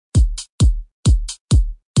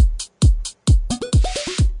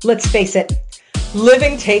Let's face it,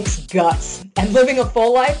 living takes guts, and living a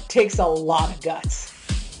full life takes a lot of guts.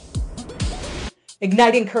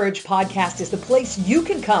 Igniting Courage podcast is the place you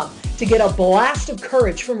can come to get a blast of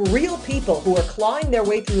courage from real people who are clawing their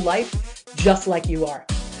way through life just like you are.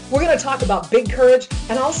 We're going to talk about big courage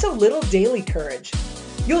and also little daily courage.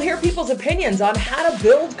 You'll hear people's opinions on how to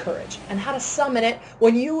build courage and how to summon it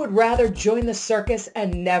when you would rather join the circus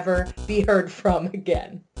and never be heard from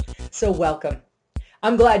again. So welcome.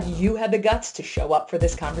 I'm glad you had the guts to show up for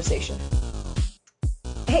this conversation.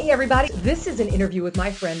 Hey everybody, this is an interview with my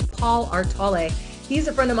friend Paul Artale. He's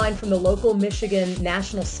a friend of mine from the local Michigan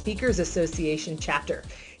National Speakers Association chapter.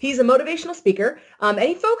 He's a motivational speaker, and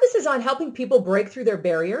he focuses on helping people break through their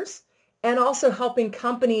barriers and also helping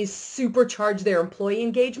companies supercharge their employee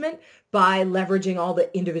engagement by leveraging all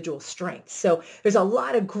the individual strengths. So there's a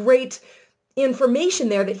lot of great information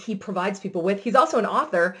there that he provides people with. He's also an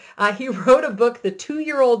author. He wrote a book, The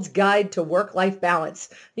 2-Year-Old's Guide to Work-Life Balance.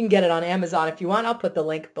 You can get it on Amazon if you want. I'll put the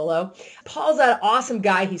link below. Paul's an awesome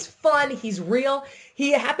guy. He's fun. He's real.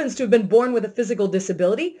 He happens to have been born with a physical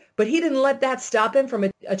disability, but he didn't let that stop him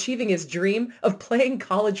from achieving his dream of playing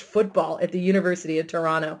college football at the University of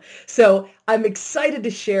Toronto. So I'm excited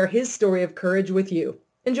to share his story of courage with you.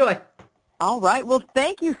 Enjoy. All right. Well,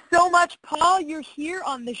 thank you so much, Paul. You're here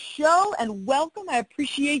on the show, and welcome. I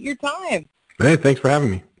appreciate your time. Hey, thanks for having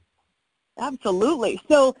me. Absolutely.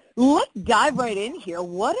 So let's dive right in here.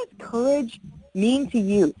 What does courage mean to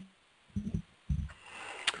you?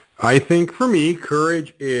 I think for me,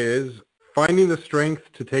 courage is finding the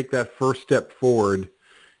strength to take that first step forward,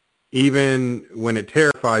 even when it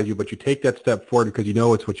terrifies you, but you take that step forward because you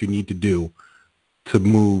know it's what you need to do to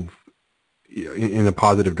move in a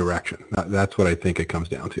positive direction. That's what I think it comes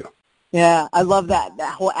down to. Yeah, I love that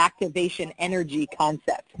whole activation energy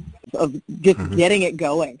concept of just getting it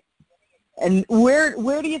going. And where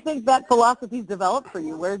do you think that philosophy's developed for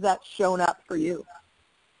you? Where's that shown up for you?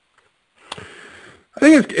 I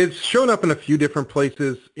think it's shown up in a few different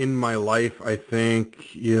places in my life. I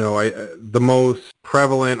think, the most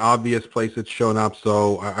prevalent, obvious place it's shown up.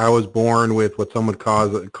 So I was born with what some would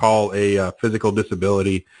call a physical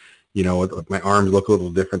disability. My arms look a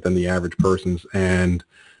little different than the average person's. And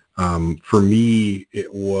for me,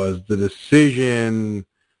 it was the decision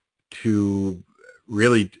to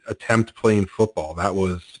really attempt playing football. That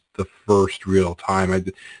was the first real time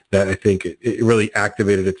that I think it really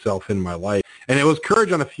activated itself in my life. And it was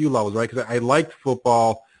courage on a few levels, right? Because I liked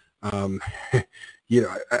football. I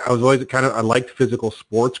was always I liked physical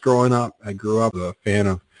sports growing up. I grew up a fan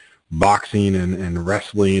of boxing and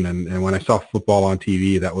wrestling, and when I saw football on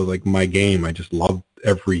TV, that was like my game. I just loved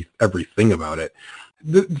everything about it.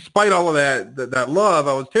 Despite all of that love,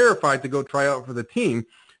 I was terrified to go try out for the team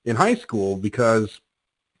in high school because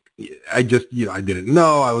I just, I didn't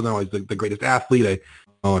know. I wasn't always the greatest athlete.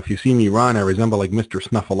 If you see me run, I resemble like Mr.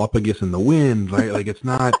 Snuffleupagus in the wind, right? Like it's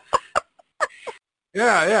not.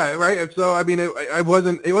 Yeah, right. And so, I mean, it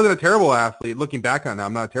wasn't a terrible athlete. Looking back on it,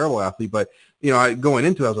 I'm not a terrible athlete, but going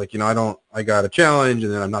into it, I was like, I got a challenge,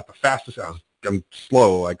 and then I'm not the fastest. I'm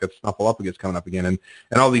slow, like that Snuffleupagus coming up again, and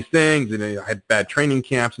all these things, and I had bad training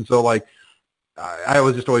camps, and so like, I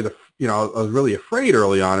was just always, I was really afraid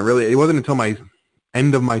early on. It wasn't until my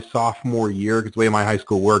end of my sophomore year, because the way my high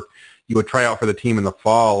school worked, you would try out for the team in the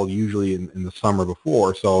fall, usually in the summer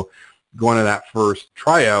before. So going to that first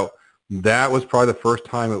tryout, that was probably the first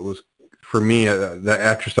time it was, for me, that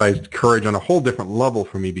exercised courage on a whole different level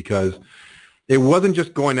for me, because it wasn't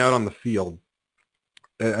just going out on the field.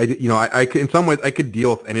 I could, in some ways, I could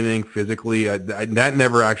deal with anything physically. That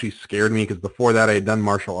never actually scared me, because before that I had done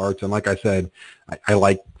martial arts, and like I said, I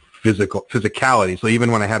like physicality. So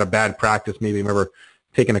even when I had a bad practice, maybe I remember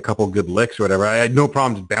taking a couple good licks or whatever, I had no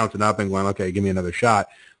problem just bouncing up and going, okay, give me another shot.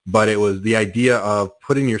 But it was the idea of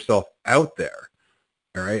putting yourself out there,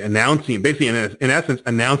 all right, announcing, basically in essence,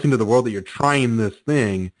 announcing to the world that you're trying this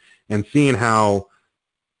thing, and seeing how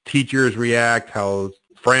teachers react, how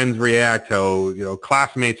friends react, how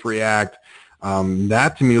classmates react.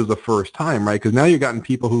 That to me was the first time, right? Because now you've gotten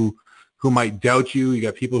people who might doubt you. You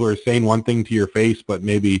got people who are saying one thing to your face, but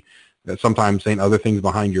maybe sometimes saying other things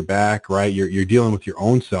behind your back, right? You're dealing with your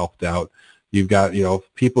own self-doubt. You've got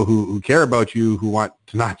people who care about you, who want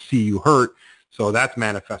to not see you hurt. So that's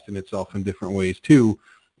manifesting itself in different ways too.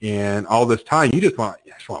 And all this time, you just want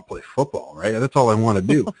to play football, right? That's all I want to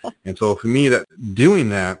do. And so for me, doing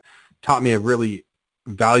that taught me a really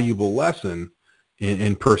valuable lesson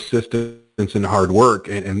in persistence and hard work,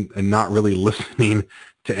 and not really listening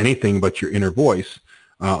to anything but your inner voice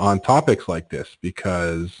on topics like this.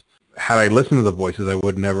 Because had I listened to the voices, I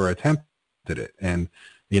would never attempted it. And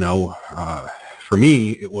for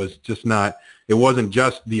me, it was just not. It wasn't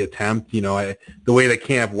just the attempt. The way the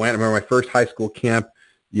camp went. I remember my first high school camp.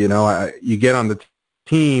 You get on the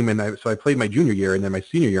team, and so I played my junior year, and then my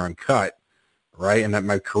senior year I'm cut, right, and that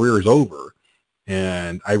my career is over.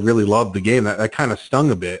 And I really loved the game. That kind of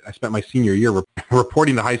stung a bit. I spent my senior year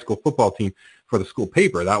reporting the high school football team for the school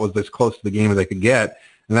paper. That was as close to the game as I could get.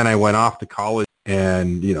 And then I went off to college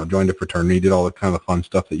and, joined a fraternity, did all the kind of fun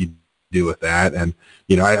stuff that you do with that. And,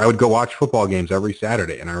 I would go watch football games every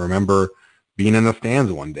Saturday. And I remember being in the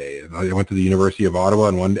stands one day. I went to the University of Ottawa,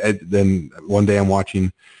 and one day I'm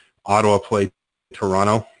watching Ottawa play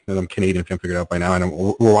Toronto. And I'm Canadian, if you haven't figured it out by now. And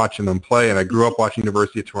we're watching them play. And I grew up watching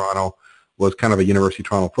University of Toronto, was kind of a University of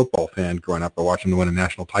Toronto football fan growing up. I watched them win a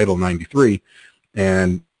national title in '93.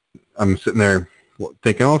 And I'm sitting there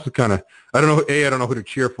thinking, this is kind of, I don't know who to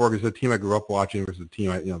cheer for, because the team I grew up watching versus the team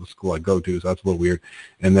the school I go to, so that's a little weird.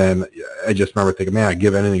 And then I just remember thinking, man, I'd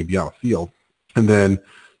give anything to be on the field. And then,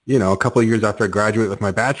 a couple of years after I graduated with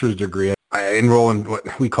my bachelor's degree, I enroll in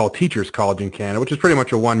what we call Teachers College in Canada, which is pretty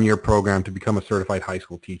much a one-year program to become a certified high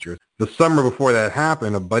school teacher. The summer before that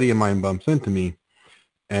happened, a buddy of mine bumps into me,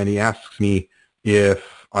 and he asks me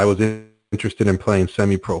if I was interested in playing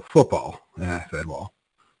semi-pro football. And I said, well,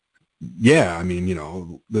 yeah, I mean,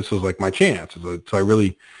 this was like my chance. So I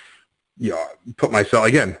really, put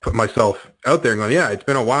myself out there and going, yeah, it's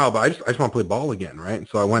been a while, but I just want to play ball again, right? And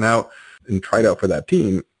so I went out and tried out for that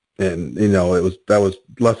team, and that was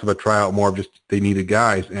less of a tryout, more of just they needed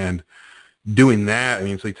guys. And doing that, I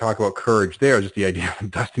mean, so you talk about courage there, just the idea of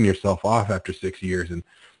dusting yourself off after 6 years. And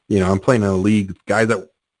I'm playing in a league, guys that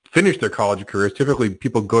finish their college careers. Typically,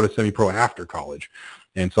 people go to semi-pro after college.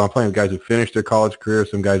 And so I'm playing with guys who finished their college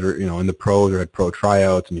careers. Some guys were, in the pros or had pro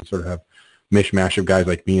tryouts, and you sort of have mishmash of guys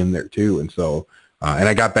like me in there too. And so, and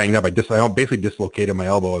I got banged up. I basically dislocated my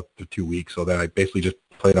elbow after 2 weeks, so that I basically just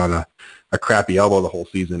played on a crappy elbow the whole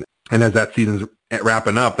season. And as that season's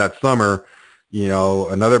wrapping up that summer,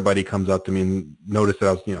 another buddy comes up to me and noticed that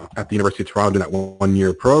I was, at the University of Toronto doing that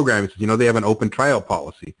one-year program. He says, they have an open tryout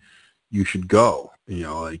policy. You should go.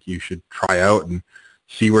 You should try out and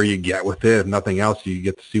see where you get with it. If nothing else, you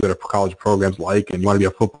get to see what a college program's like, and you want to be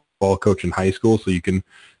a football coach in high school, so you can, if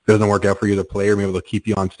it doesn't work out for you as a player, be able to keep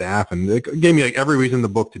you on staff. And it gave me every reason in the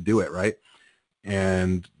book to do it, right?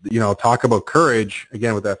 And, talk about courage,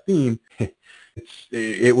 again, with that theme,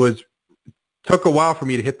 it took a while for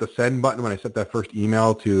me to hit the send button when I sent that first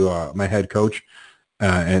email to my head coach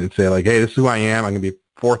and say, like, hey, this is who I am. I'm going to be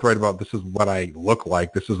forthright about this is what I look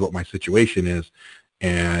like. This is what my situation is.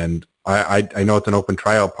 And I know it's an open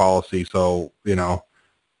tryout policy, so,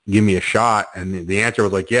 give me a shot. And the answer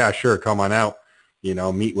was like, yeah, sure, come on out,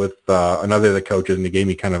 meet with another of the coaches, and they gave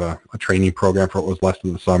me kind of a training program for what was left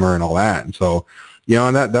of the summer and all that. And so,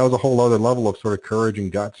 and that was a whole other level of sort of courage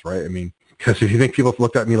and guts, right? I mean, because if you think people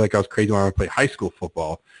looked at me like I was crazy when I would play high school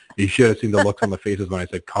football, you should have seen the looks on the faces when I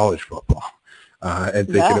said college football and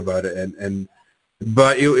thinking about it.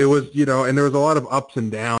 But it was, and there was a lot of ups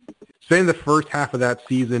and downs. Spending the first half of that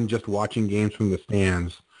season just watching games from the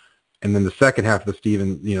stands, and then the second half of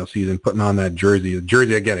the season putting on that jersey. The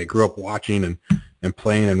jersey, again, I grew up watching and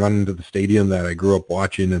playing and running to the stadium that I grew up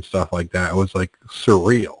watching and stuff like that. It was like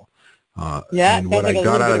surreal. And what I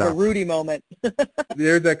got out of that, a Rudy moment.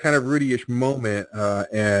 There's that kind of Rudy-ish moment,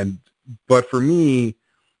 but for me,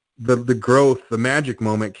 the growth, the magic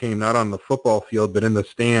moment came not on the football field, but in the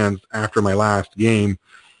stands after my last game,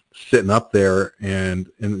 sitting up there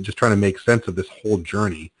and just trying to make sense of this whole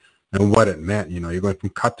journey and what it meant. You're going from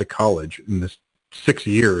cut to college in this 6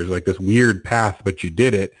 years, like this weird path, but you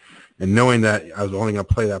did it. And knowing that I was only going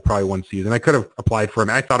to play that probably one season, I could have applied for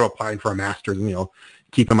I thought of applying for a master's and,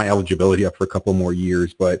 keeping my eligibility up for a couple more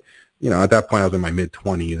years. But, at that point I was in my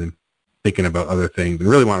mid-20s and thinking about other things and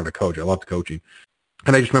really wanted to coach. I loved coaching.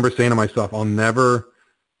 And I just remember saying to myself, I'll never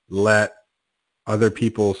let other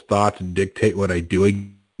people's thoughts dictate what I do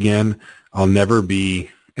again. I'll never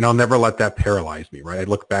let that paralyze me, right? I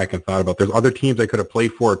looked back and thought about there's other teams I could have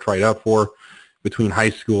played for or tried out for between high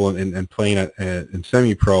school and playing in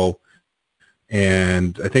semi-pro.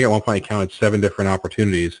 And I think at one point I counted 7 different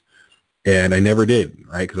opportunities, and I never did,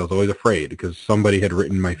 right? Because I was always afraid because somebody had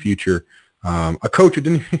written my future. A coach who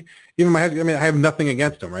didn't even I have nothing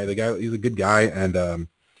against him, right? The guy, he's a good guy, and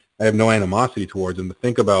I have no animosity towards him. To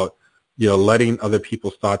think about, letting other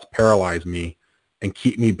people's thoughts paralyze me and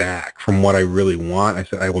keep me back from what I really want. I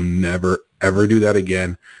said, I will never, ever do that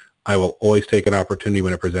again. I will always take an opportunity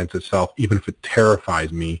when it presents itself, even if it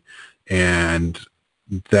terrifies me. And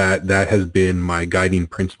that has been my guiding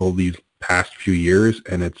principle these past few years,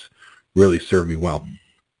 and it's really served me well.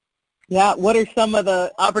 Yeah. What are some of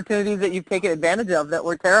the opportunities that you've taken advantage of that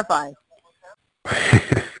were terrifying?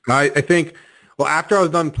 I think, well, after I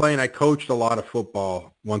was done playing, I coached a lot of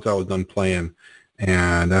football once I was done playing.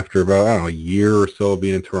 And after about, I don't know, a year or so of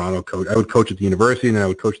being in Toronto, I would coach at the university, and then I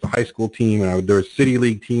would coach the high school team, and there was city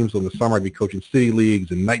league teams. So in the summer, I'd be coaching city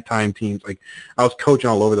leagues and nighttime teams. Like, I was coaching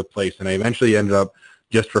all over the place, and I eventually ended up,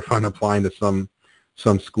 just for fun, applying to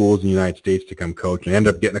some schools in the United States to come coach. And I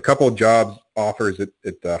ended up getting a couple of jobs offers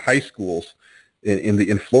at high schools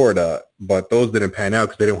in Florida, but those didn't pan out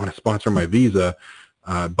because they didn't want to sponsor my visa.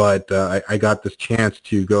 But I got this chance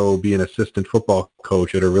to go be an assistant football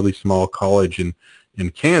coach at a really small college in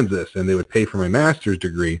Kansas, and they would pay for my master's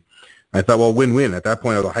degree. I thought, well, win-win. At that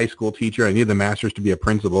point, I was a high school teacher. I needed the master's to be a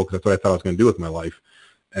principal because that's what I thought I was going to do with my life.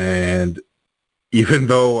 And even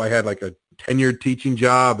though I had like a tenured teaching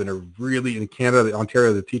job and in Canada,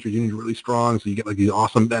 Ontario, the teachers union is really strong, so you get like these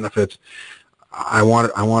awesome benefits. I wanted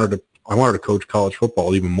to coach college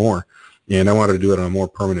football even more, and I wanted to do it on a more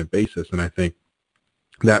permanent basis. And I think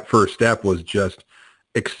that first step was just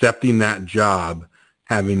accepting that job,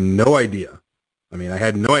 having no idea. I mean, I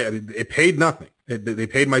had no idea. It paid nothing. They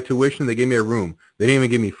paid my tuition. They gave me a room. They didn't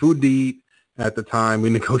even give me food to eat at the time. We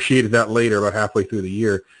negotiated that later, about halfway through the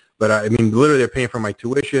year. But I mean, literally, they're paying for my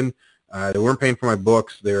tuition. They weren't paying for my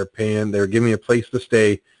books. They were giving me a place to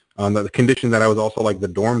stay on the condition that I was also like the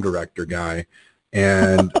dorm director guy,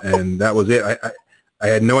 and that was it. I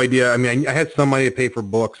had no idea. I mean, I had some money to pay for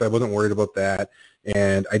books. I wasn't worried about that.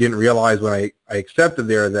 And I didn't realize when I accepted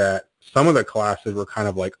there that some of the classes were kind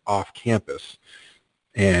of like off campus.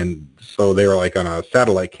 And so they were like on a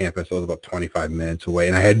satellite campus that was about 25 minutes away.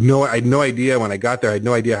 And I had no idea when I got there. I had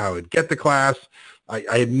no idea how I would get to class. I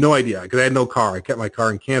had no idea because I had no car. I kept my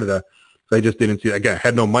car in Canada. So I just didn't see it. Again, I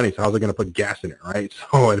had no money, so how was I going to put gas in it, right?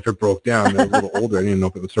 So if it broke down, I was a little older. I didn't know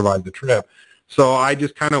if it would survive the trip. So I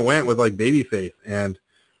just kind of went with like baby faith. And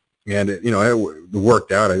it, it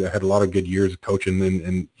worked out. I had a lot of good years of coaching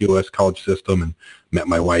in U.S. college system and met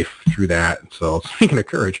my wife through that. So speaking of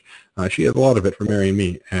courage, she has a lot of it for marrying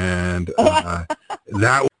me. And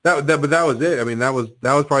that was it. I mean, that was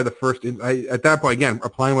probably the first. At that point, again,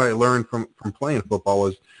 applying what I learned from playing football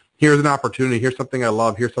was, here's an opportunity. Here's something I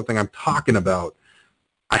love. Here's something I'm talking about.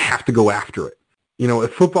 I have to go after it.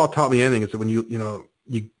 If football taught me anything, it's that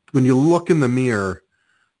when you look in the mirror,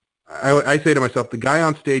 I say to myself, the guy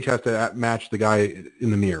on stage has to match the guy in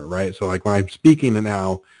the mirror, right? So like when I'm speaking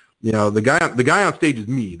now, the guy on stage is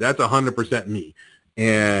me. That's 100% me.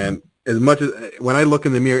 And as much as when I look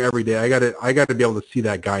in the mirror every day, I got to be able to see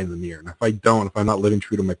that guy in the mirror. And if I'm not living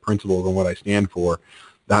true to my principles and what I stand for,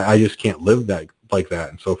 I just can't live that like that.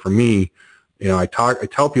 And so for me, I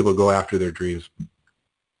tell people to go after their dreams.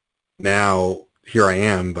 Now here I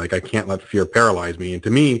am, like I can't let fear paralyze me. And to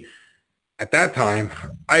me, at that time,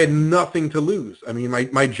 I had nothing to lose. I mean,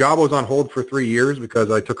 my job was on hold for 3 years because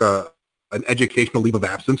I took an educational leave of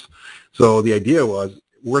absence. So the idea was,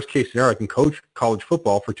 worst case scenario, I can coach college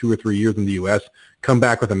football for 2 or 3 years in the U.S., come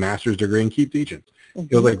back with a master's degree, and keep teaching. Mm-hmm.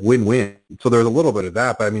 It was like win-win. So there was a little bit of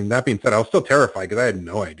that. But, I mean, that being said, I was still terrified because I had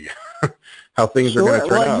no idea how things were going to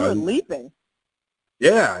turn out. You were leaping.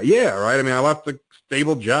 Yeah, right. I mean, I left a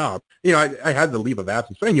stable job. I had the leave of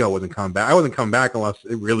absence, but I knew I wasn't coming back. I wasn't coming back unless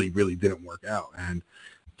it really, really didn't work out. And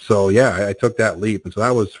so, yeah, I took that leap. And so that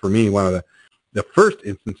was, for me, one of the first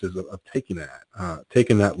instances of taking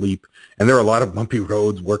that leap. And there were a lot of bumpy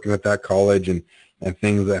roads working at that college and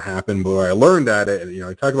things that happened. But I learned that,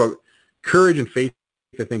 I talk about courage and faith,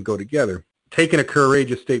 I think, go together. Taking a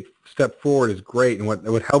courageous step forward is great. And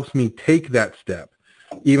what helps me take that step,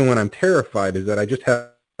 even when I'm terrified, is that I just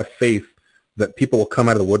have faith that people will come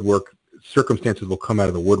out of the woodwork, circumstances will come out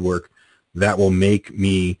of the woodwork that will make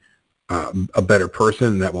me a better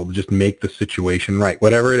person, that will just make the situation right,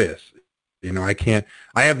 whatever it is.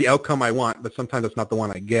 I have the outcome I want, but sometimes it's not the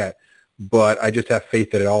one I get, but I just have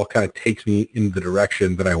faith that it all kind of takes me in the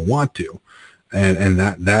direction that I want to, and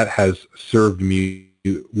that has served me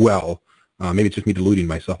well. Maybe it's just me deluding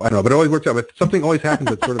myself. I don't know, but it always works out. But something always happens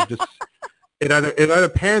that sort of just it either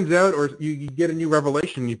pans out or you get a new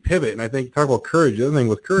revelation, you pivot. And I think, talk about courage. The other thing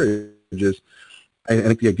with courage is, I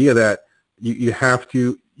think the idea that you got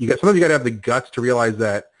to have the guts to realize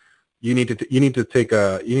that you need to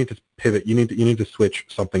pivot. You need to switch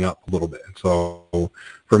something up a little bit. And so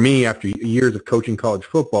for me, after years of coaching college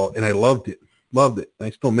football, and I loved it. And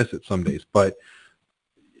I still miss it some days, but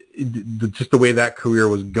just the way that career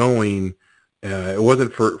was going, it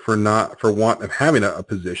wasn't for want of having a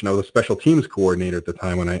position. I was a special teams coordinator at the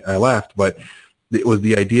time when I left, but it was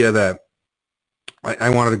the idea that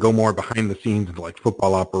I wanted to go more behind the scenes into like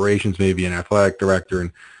football operations, maybe an athletic director,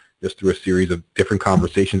 and just through a series of different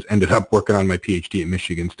conversations, ended up working on my PhD at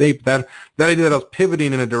Michigan State. That idea that I was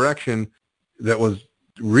pivoting in a direction that was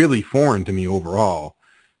really foreign to me overall.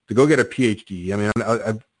 To go get a PhD, I mean,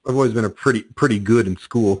 I've always been a pretty good in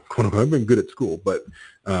school. I've been good at school, but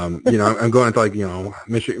you know, I'm going into like, you know,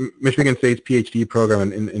 Michigan State's PhD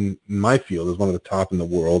program in my field is one of the top in the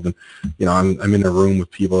world, and you know, I'm in a room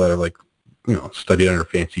with people that have like, you know, studied under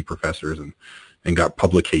fancy professors and got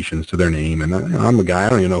publications to their name, and you know, I'm a guy, I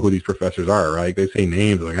don't even know who these professors are, right? They say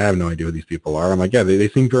names, like I have no idea who these people are. I'm like, yeah, they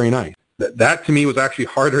seem very nice. That to me was actually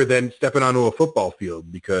harder than stepping onto a football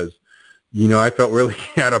field, because you know, I felt really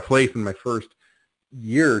out of place in my first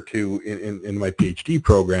year or two in my PhD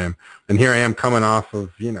program, and here I am coming off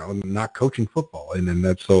of, you know, not coaching football, and then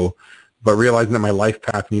that's so, but realizing that my life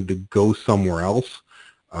path needed to go somewhere else.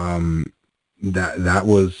 That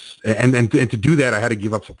was, and to do that, I had to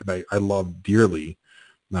give up something I love dearly,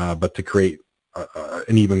 but to create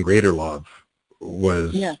an even greater love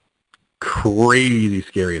was crazy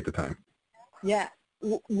scary at the time. Yeah.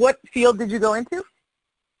 What field did you go into?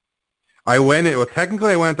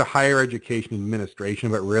 Technically I went into higher education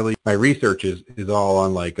administration, but really my research is all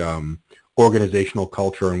on like organizational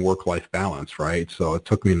culture and work-life balance, right? So it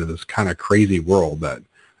took me into this kind of crazy world that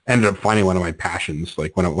ended up finding one of my passions,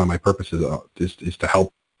 like one of my purposes is to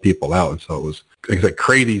help people out. And so it was like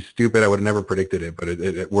crazy, stupid. I would have never predicted it, but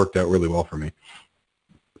it worked out really well for me.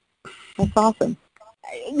 That's awesome.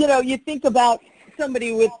 You know, you think about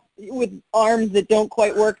somebody with arms that don't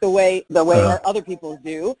quite work the way other people's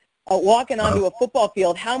do. Walking onto a football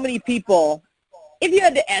field, how many people, if you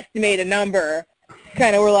had to estimate a number,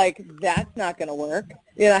 kind of were like, that's not going to work?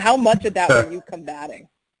 You know, how much of that were you combating?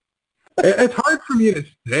 It's hard for me to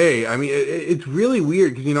say. I mean, it's really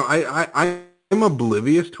weird because, you know, I'm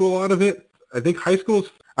oblivious to a lot of it. I think I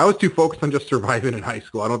was too focused on just surviving in high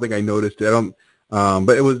school. I don't think I noticed it.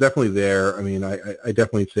 But it was definitely there. I mean, I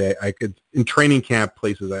definitely say I could, in training camp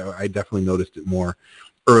places, I definitely noticed it more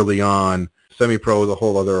early on. Semi-pro was a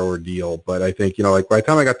whole other ordeal, but I think, you know, like by the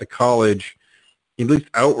time I got to college, at least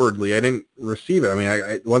outwardly, I didn't receive it. I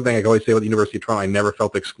mean, one thing I can always say about the University of Toronto, I never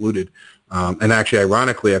felt excluded. And actually,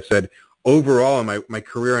 ironically, I've said overall in my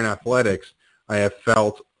career in athletics, I have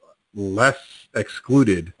felt less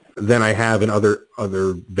excluded than I have in other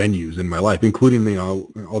venues in my life, including, you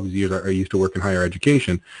know, all these years I used to work in higher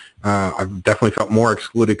education. I've definitely felt more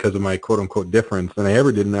excluded because of my quote-unquote difference than I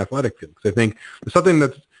ever did in the athletic field. Because I think there's something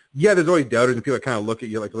that's, yeah, there's always doubters and people that kind of look at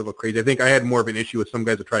you like a little crazy. I think I had more of an issue with some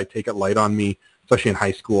guys that try to take it light on me, especially in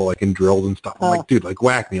high school, like in drills and stuff. I'm like, dude, like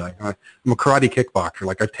whack me. Like I'm a karate kickboxer.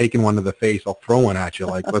 Like I've taken one to the face. I'll throw one at you.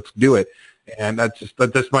 Like let's do it. And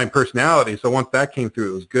that's my personality. So once that came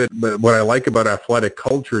through, it was good. But what I like about athletic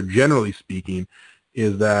culture, generally speaking,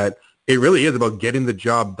 is that it really is about getting the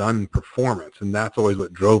job done performance. And that's always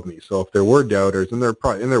what drove me. So if there were doubters, and there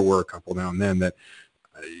were a couple now and then, that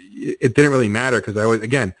it didn't really matter, because I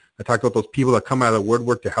talked about those people that come out of the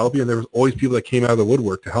woodwork to help you, and there was always people that came out of the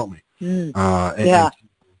woodwork to help me. And that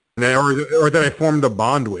I formed a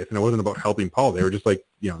bond with, and it wasn't about helping Paul. They were just like,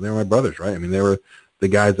 you know, they were my brothers, right? I mean, they were the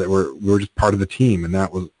guys we were just part of the team, and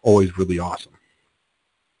that was always really awesome.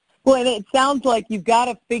 Well, and it sounds like you've got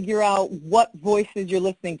to figure out what voices you're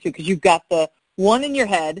listening to, because you've got the one in your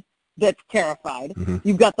head that's terrified,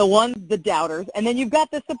 you've got the doubters, and then you've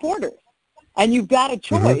got the supporters. And you've got a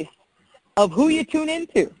choice of who you tune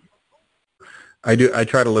into. I do. I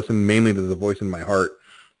try to listen mainly to the voice in my heart,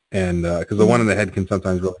 and because the one in the head can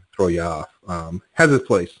sometimes really throw you off. Has its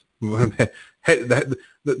place. The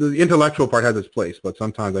intellectual part has its place, but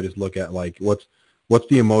sometimes I just look at like what's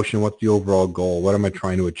the emotion, what's the overall goal, what am I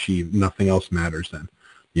trying to achieve? Nothing else matters then.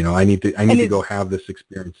 You know, I need to go have this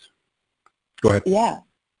experience. Go ahead. Yeah.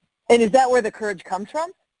 And is that where the courage comes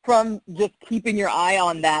from? From just keeping your eye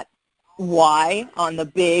on that why, on the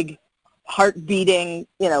big heart beating,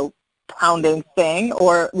 you know, pounding thing,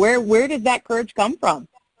 or where does that courage come from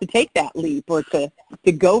to take that leap or to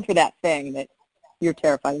go for that thing that you're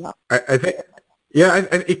terrified about? I think,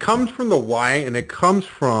 it comes from the why, and it comes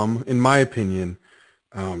from, in my opinion,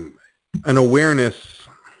 an awareness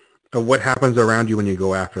of what happens around you when you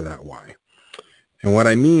go after that why. And what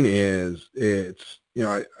I mean is, it's, you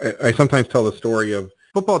know, I sometimes tell the story of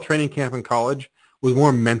football training camp in college was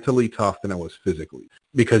more mentally tough than it was physically,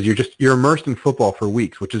 because you're immersed in football for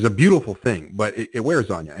weeks, which is a beautiful thing, but it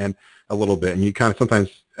wears on you and a little bit. And you kind of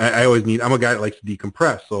sometimes, I'm a guy that likes to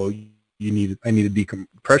decompress. So I need a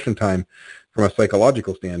decompression time from a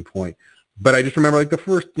psychological standpoint. But I just remember like the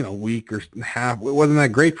first, you know, week or half, it wasn't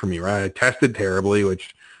that great for me, right? I tested terribly,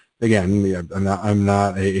 which again, I'm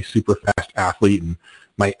not a super fast athlete, and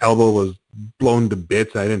my elbow was blown to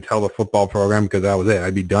bits. I didn't tell the football program because that was it.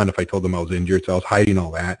 I'd be done if I told them I was injured, so I was hiding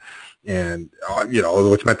all that. And, you know,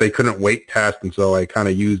 which meant they couldn't weight test, and so I kind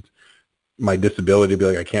of used, my disability, be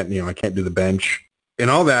like, I can't do the bench and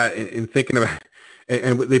all that, and thinking about,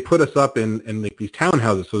 and they put us up in like these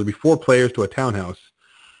townhouses. So there'd be 4 players to a townhouse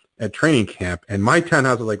at training camp, and my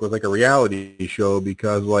townhouse was like a reality show,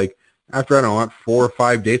 because like after, I don't know, 4 or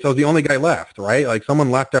 5 days, I was the only guy left, right? Like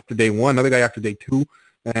someone left after day 1, another guy after day 2,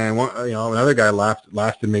 and another guy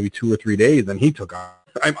lasted maybe 2 or 3 days, and he took off.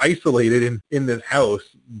 I'm isolated in this house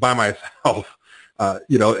by myself, and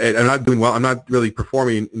I'm not doing well. I'm not really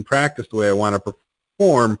performing in practice the way I want to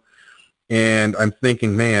perform, and I'm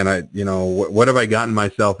thinking, man, what have I gotten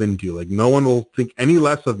myself into? Like, no one will think any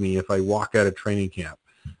less of me if I walk out of training camp.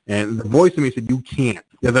 And the voice of me said, you can't.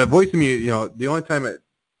 Yeah, the voice of me, the only time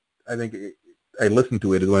I think I listen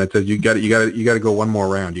to it is when it says you got to go one more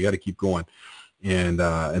round. You got to keep going, and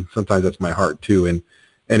sometimes that's my heart too. And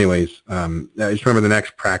anyways, I just remember the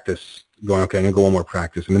next practice going, okay, I'm gonna go one more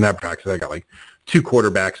practice, and in that practice I got like 2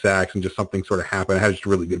 quarterback sacks, and just something sort of happened. I had just a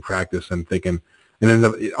really good practice, and thinking, and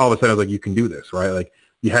then all of a sudden I was like, you can do this, right? Like,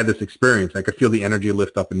 you had this experience. I could feel the energy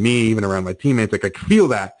lift up in me, even around my teammates. Like, I could feel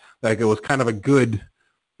that. Like, it was kind of a good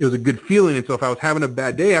feeling. And so if I was having a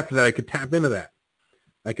bad day after that, I could tap into that.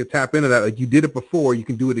 Like, you did it before, you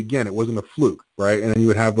can do it again. It wasn't a fluke, right? And then I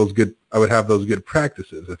would have those good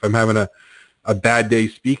practices. If I'm having a bad day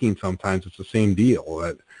speaking, sometimes it's the same deal.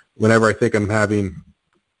 That whenever I think I'm having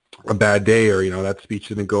a bad day, or that speech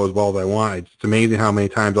didn't go as well as I wanted, it's amazing how many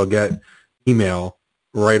times I'll get email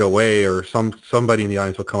right away, or somebody in the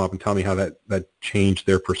audience will come up and tell me how that changed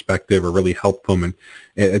their perspective or really helped them.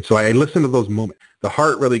 And so I listen to those moments. The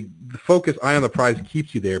heart really, the focus, eye on the prize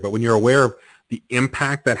keeps you there. But when you're aware of the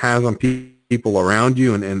impact that has on people around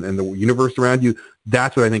you and the universe around you,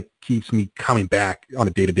 that's what I think keeps me coming back on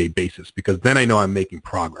a day-to-day basis, because then I know I'm making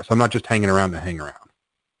progress. I'm not just hanging around to hang around.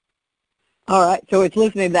 All right. So it's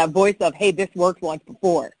listening to that voice of, hey, this worked once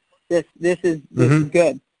before. This is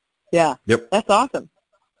good. Yeah. Yep. That's awesome.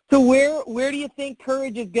 So where do you think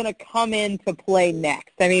courage is going to come into play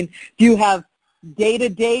next? I mean, do you have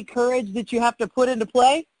day-to-day courage that you have to put into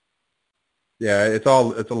play? Yeah, it's a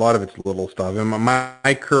lot of it's little stuff. And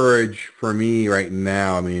my courage for me right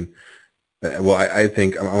now, I mean, well, I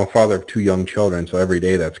think I'm a father of 2 young children, so every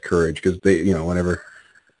day that's courage, because they,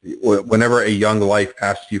 whenever a young life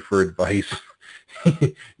asks you for advice,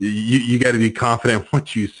 you got to be confident in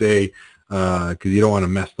what you say, because you don't want to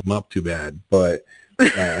mess them up too bad. But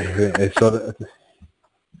there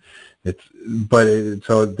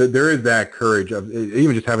is that courage of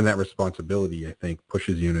even just having that responsibility. I think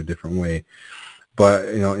pushes you in a different way. But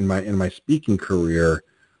in my speaking career,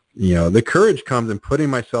 the courage comes in putting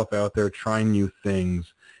myself out there, trying new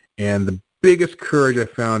things. And the biggest courage I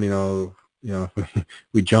found,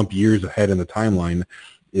 we jump years ahead in the timeline.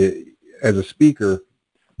 As a speaker,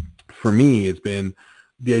 for me, it's been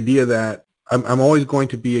the idea that I'm always going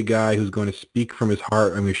to be a guy who's going to speak from his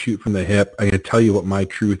heart. I'm going to shoot from the hip. I'm going to tell you what my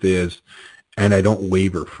truth is, and I don't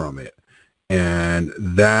waver from it. And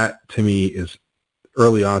that, to me, is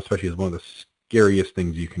early on, especially, is one of the scariest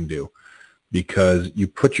things you can do, because you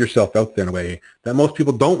put yourself out there in a way that most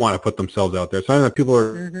people don't want to put themselves out there. It's not that people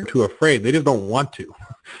are too afraid. They just don't want to,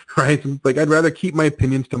 right? Like, I'd rather keep my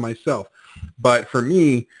opinions to myself. But for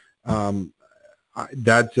me,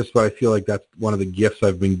 that's just what I feel like that's one of the gifts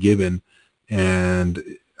I've been given. And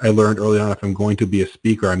I learned early on, if I'm going to be a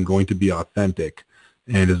speaker, I'm going to be authentic.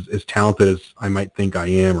 And as talented as I might think I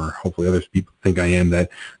am, or hopefully other people think I am, that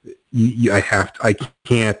I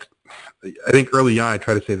can't. I think early on I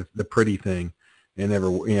try to say the pretty thing, and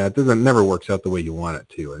it never works out the way you want it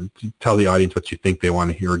to. And to tell the audience what you think they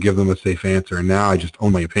want to hear, or give them a safe answer. And now I just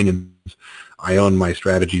own my opinions. I own my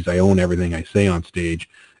strategies. I own everything I say on stage.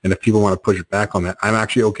 And if people want to push back on that, I'm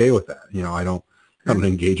actually okay with that. I don't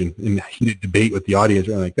engage in heated debate with the audience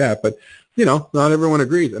or anything like that. But, not everyone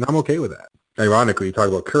agrees, and I'm okay with that. Ironically, you talk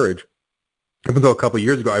about courage. Up until a couple of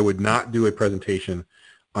years ago, I would not do a presentation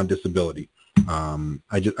on disability.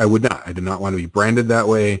 I would not. I did not want to be branded that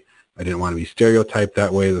way. I didn't want to be stereotyped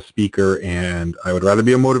that way as a speaker, and I would rather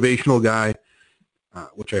be a motivational guy,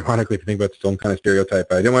 which ironically, if you think about it, still kind of stereotype.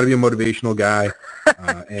 But I didn't want to be a motivational guy,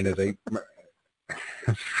 and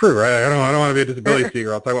it's true, right? I don't want to be a disability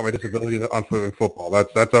speaker. I'll talk about my disability on football.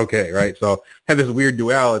 That's okay, right? So I had this weird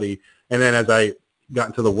duality, and then as I got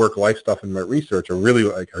into the work-life stuff in my research, I really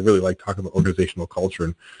like talking about organizational culture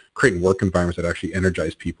and creating work environments that actually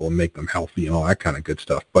energize people and make them healthy and all that kind of good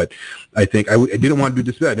stuff. But I think I didn't want to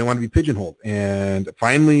do this. I didn't want to be pigeonholed. And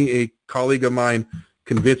finally, a colleague of mine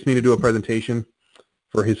convinced me to do a presentation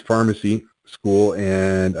for his pharmacy school,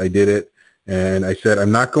 and I did it. And I said,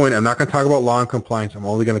 I'm not going to talk about law and compliance. I'm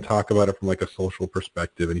only going to talk about it from like a social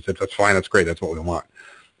perspective. And he said, that's fine. That's great. That's what we want.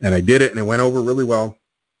 And I did it, and it went over really well.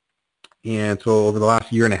 And so over the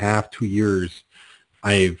last year and a half, 2 years,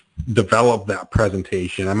 I've developed that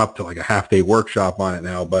presentation. I'm up to like a half-day workshop on it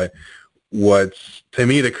now. But what's, to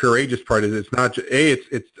me, the courageous part is it's not just,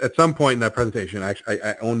 it's at some point in that presentation,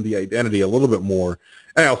 I own the identity a little bit more.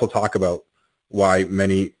 And I also talk about why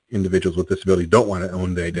many individuals with disabilities don't want to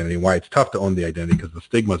own the identity, why it's tough to own the identity because the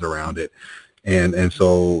stigmas around it. And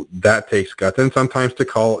so that takes guts. And sometimes to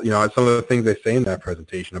call, some of the things they say in that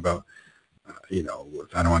presentation about, I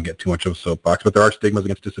don't want to get too much of a soapbox, but there are stigmas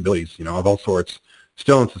against disabilities, of all sorts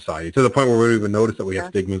still in society, to the point where we don't even notice that we have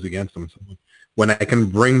stigmas against them. So when I can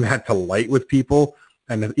bring that to light with people,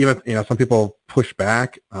 and even, some people push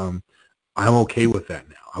back, I'm okay with that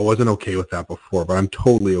now. I wasn't okay with that before, but I'm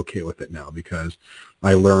totally okay with it now because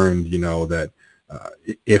I learned, that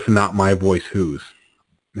if not my voice, whose?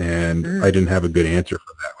 And I didn't have a good answer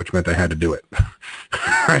for that, which meant I had to do it.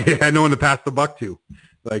 I had no one to pass the buck to.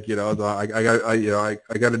 Like, I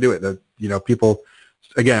got to do it. That, people,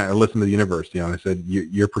 again, I listen to the universe. I said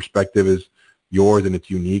your perspective is yours and it's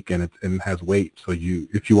unique and it has weight. So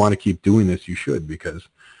if you want to keep doing this, you should, because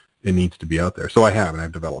it needs to be out there. So I have, and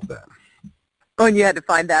I've developed that. Oh, and you had to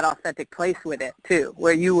find that authentic place with it too,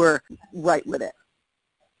 where you were right with it.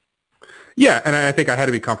 Yeah, and I think I had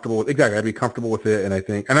to be comfortable with, exactly, I had to be comfortable with it,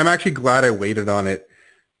 and I'm actually glad I waited on it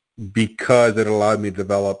because it allowed me to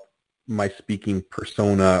develop my speaking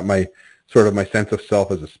persona, my sense of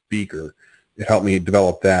self as a speaker. It helped me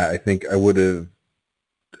develop that. I think I would have,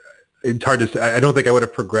 it's hard to say, I don't think I would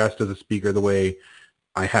have progressed as a speaker the way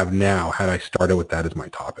I have now had I started with that as my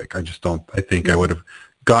topic. I just don't, I think I would have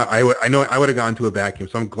I would have gone to a vacuum.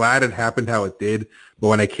 So I'm glad it happened how it did. But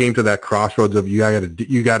when I came to that crossroads of you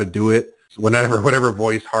got to do it, whatever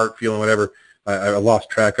voice, heart, feeling, whatever, I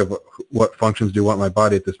lost track of what functions do what in my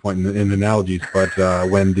body at this point in analogies. But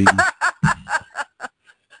when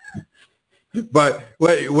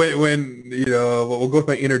we'll go with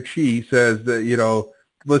my inner chi says that,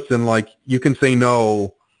 listen, like, you can say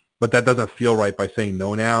no, but that doesn't feel right by saying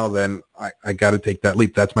no now, then I got to take that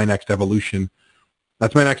leap. That's my next evolution.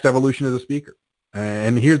 That's my next evolution as a speaker.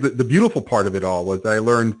 And here's the beautiful part of it all was that I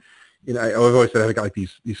learned, I've always said I've got like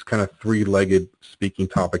these kind of three-legged speaking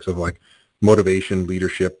topics of like motivation,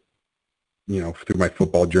 leadership, through my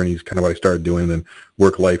football journey is kind of what I started doing, and then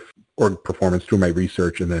work life or performance through my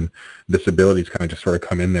research, and then disabilities kind of just sort of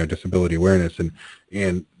come in there, disability awareness,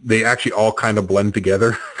 and they actually all kind of blend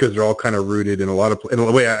together because they're all kind of rooted in in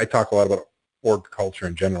a way I talk a lot about org culture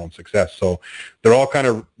in general and success. So they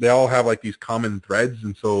all have like these common threads,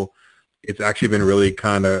 and so it's actually been really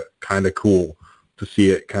kind of cool to see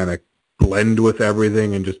it kind of blend with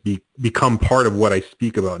everything and just become part of what I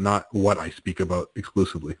speak about, not what I speak about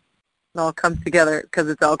exclusively. It all comes together because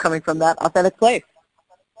it's all coming from that authentic place.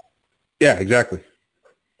 Yeah, exactly.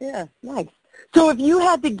 Yeah, nice. So if you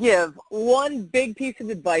had to give one big piece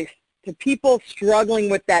of advice to people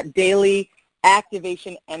struggling with that daily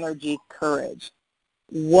activation, energy, courage,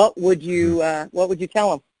 what would you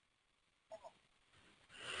tell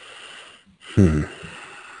them?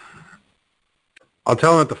 I'll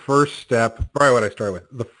tell them that the first step, probably what I started with,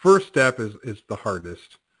 the first step is the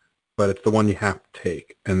hardest, but it's the one you have to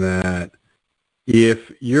take. And that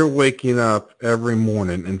if you're waking up every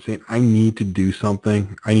morning and saying, I need to do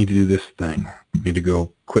something, I need to do this thing, I need to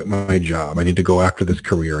go quit my job, I need to go after this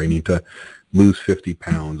career, I need to lose 50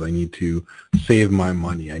 pounds, I need to save my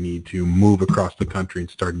money, I need to move across the country and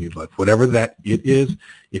start a new life, whatever that it is,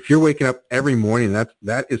 if you're waking up every morning,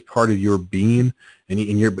 that is part of your being,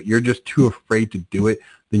 but you're just too afraid to do it,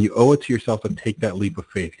 then you owe it to yourself to take that leap of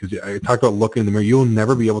faith. Because I talked about looking in the mirror. You'll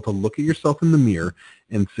never be able to look at yourself in the mirror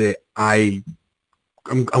and say, I'm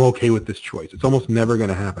okay with this choice. It's almost never going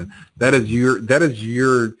to happen. That is your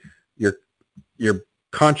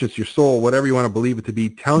conscience, your soul, whatever you want to believe it to be,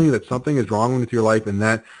 telling you that something is wrong with your life, and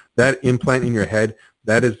that implant in your head,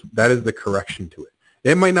 that is the correction to it.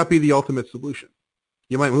 It might not be the ultimate solution.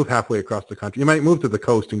 You might move halfway across the country. You might move to the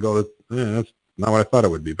coast and go, that's not what I thought it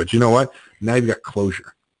would be. But you know what? Now you've got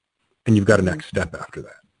closure, and you've got a next step after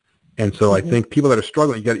that. And so I think people that are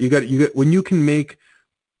struggling, you got when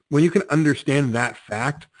you can understand that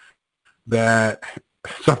fact that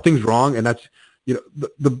something's wrong, and that's,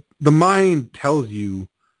 the mind tells you,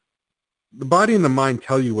 the body and the mind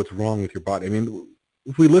tell you what's wrong with your body. I mean,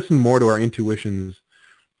 if we listen more to our intuitions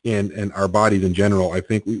and our bodies in general, I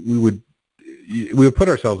think we would put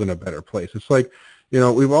ourselves in a better place. It's like,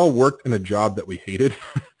 we've all worked in a job that we hated,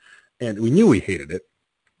 and we knew we hated it.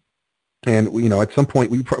 And, at some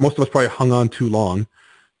point, most of us probably hung on too long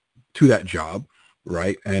to that job.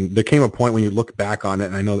 right? And there came a point when you look back on it,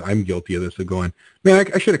 and I know I'm guilty of this, of going, man,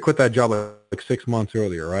 I should have quit that job like 6 months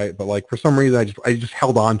earlier, right? But like for some reason, I just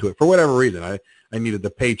held on to it for whatever reason. I needed the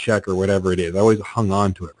paycheck or whatever it is. I always hung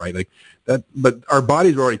on to it, right? Like that, but our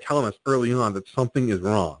bodies were already telling us early on that something is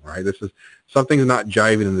wrong, right? Something's not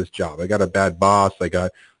jiving in this job. I got a bad boss. I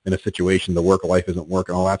got in a situation, the work life isn't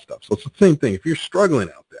working, all that stuff. So it's the same thing. If you're struggling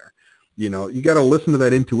out there, you got to listen to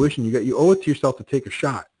that intuition. You owe it to yourself to take a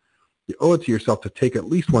shot. You owe it to yourself to take at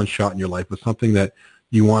least one shot in your life with something that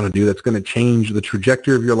you want to do that's going to change the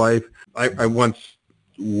trajectory of your life. I once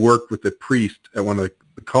worked with a priest at one of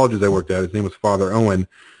the colleges I worked at. His name was Father Owen.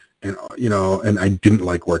 And, and I didn't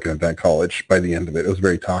like working at that college by the end of it. It was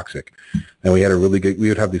very toxic. And we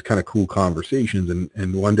would have these kind of cool conversations.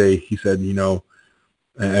 And one day he said, and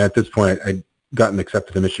at this point I'd gotten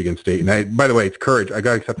accepted to Michigan State. And by the way, it's courage. I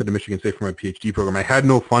got accepted to Michigan State for my PhD program. I had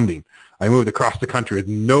no funding. I moved across the country with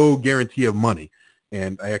no guarantee of money.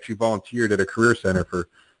 And I actually volunteered at a career center for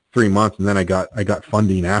 3 months. And then I got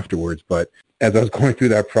funding afterwards. But as I was going through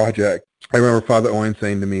that project, I remember Father Owen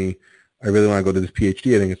saying to me, I really want to go to this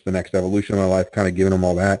PhD. I think it's the next evolution of my life, kind of giving him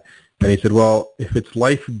all that. And he said, well, if it's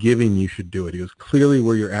life-giving, you should do it. He goes, clearly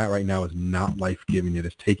where you're at right now is not life-giving. It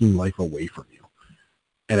is taking life away from you.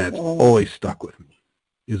 And that's always stuck with me,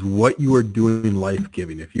 is what you are doing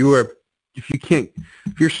life-giving. If you're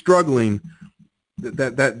struggling,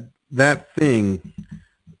 that thing,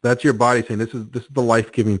 that's your body saying, this is the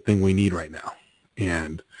life-giving thing we need right now.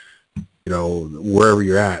 And wherever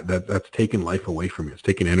you're at, that's taking life away from you. It's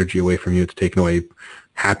taking energy away from you. It's taking away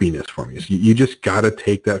happiness from you. So you just got to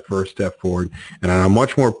take that first step forward. And on a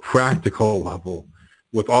much more practical level,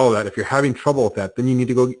 with all of that, if you're having trouble with that, then you need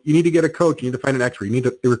to get a coach. You need to find an expert. You need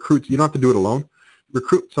to recruit. You don't have to do it alone.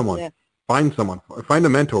 Recruit someone. Yeah. Find someone. Find a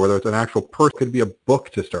mentor, whether it's an actual person, could be a book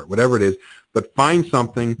to start, whatever it is. But find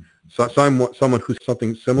someone who's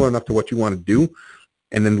something similar enough to what you want to do,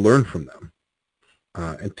 and then learn from them.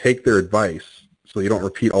 And take their advice so you don't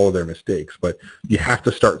repeat all of their mistakes. But you have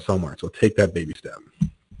to start somewhere, so take that baby step.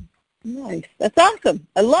 Nice. That's awesome.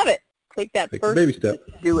 I love it. Take first baby step.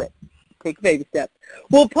 Do it. Take baby steps.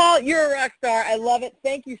 Well, Paul, you're a rock star. I love it.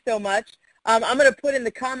 Thank you so much. I'm going to put in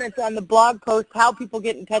the comments on the blog post how people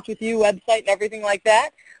get in touch with you, website, and everything like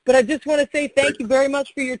that. But I just want to say thank you very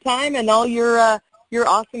much for your time and all your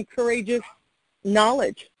awesome, courageous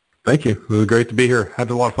knowledge. Thank you. It was great to be here.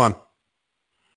 Had a lot of fun.